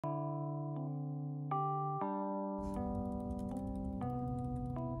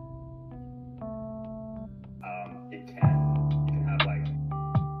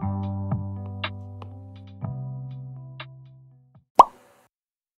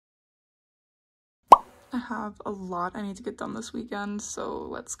I have a lot I need to get done this weekend, so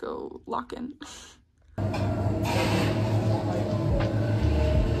let's go lock in.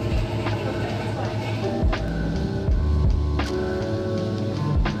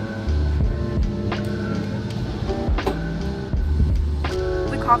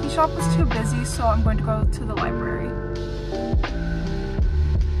 The coffee shop was too busy, so I'm going to go to the library.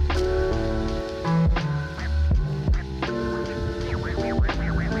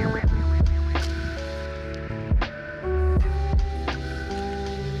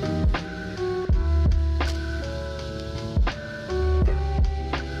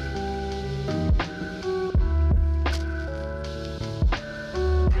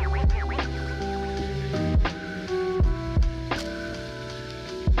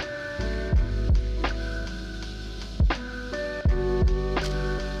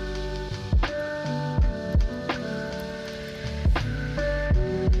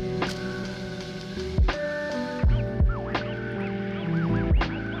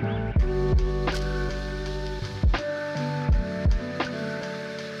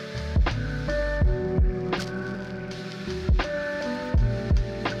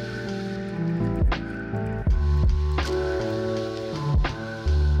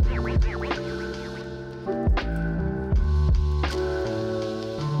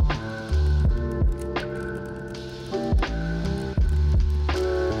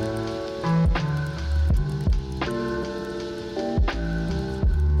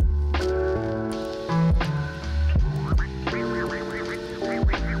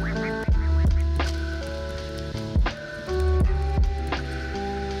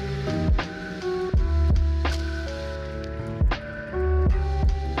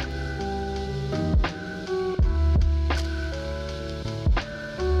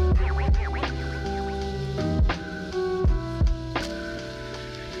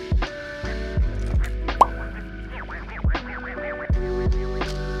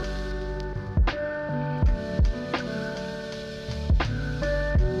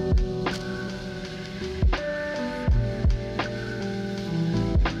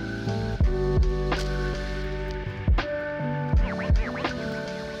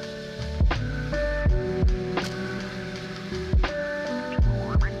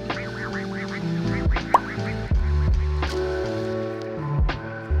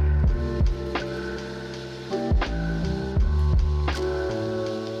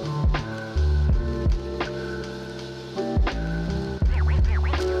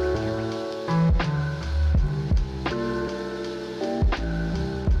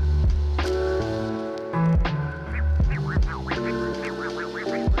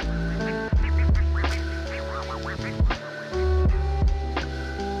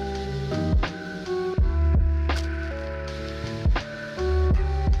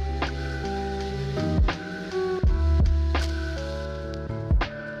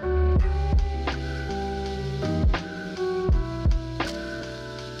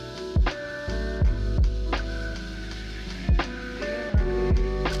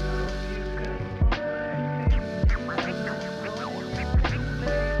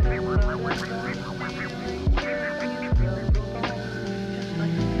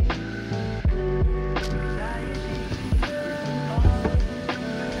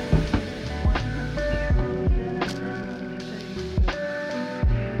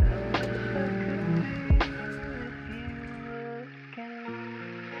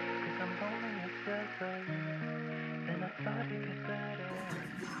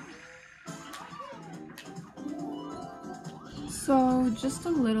 So just a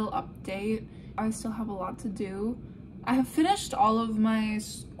little update. I still have a lot to do. I have finished all of my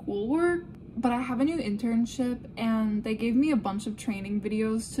schoolwork, but I have a new internship and they gave me a bunch of training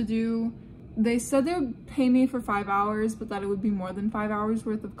videos to do. They said they would pay me for 5 hours, but that it would be more than 5 hours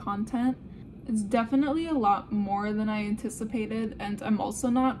worth of content. It's definitely a lot more than I anticipated, and I'm also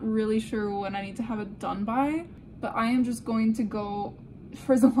not really sure when I need to have it done by, but I am just going to go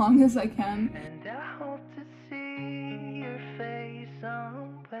for as long as I can. And I hope to see your face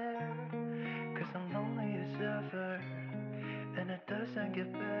somewhere, 'cause I'm lonely as ever, and it doesn't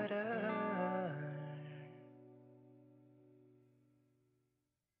get better.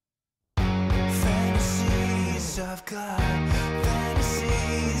 Fantasies, I've got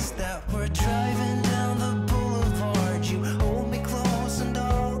fantasies that we're driving down the boulevard. You hold me close and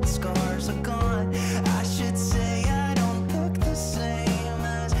all the scars are gone. I should say I don't look the same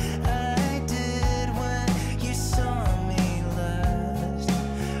as I did when you saw me last.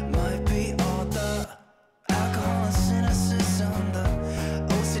 Might be all the alcohol and cynicism, the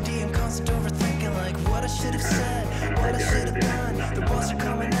OCD and constant overthinking, like what I should have said, what I should have done. The walls are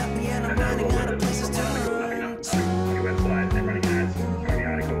coming out.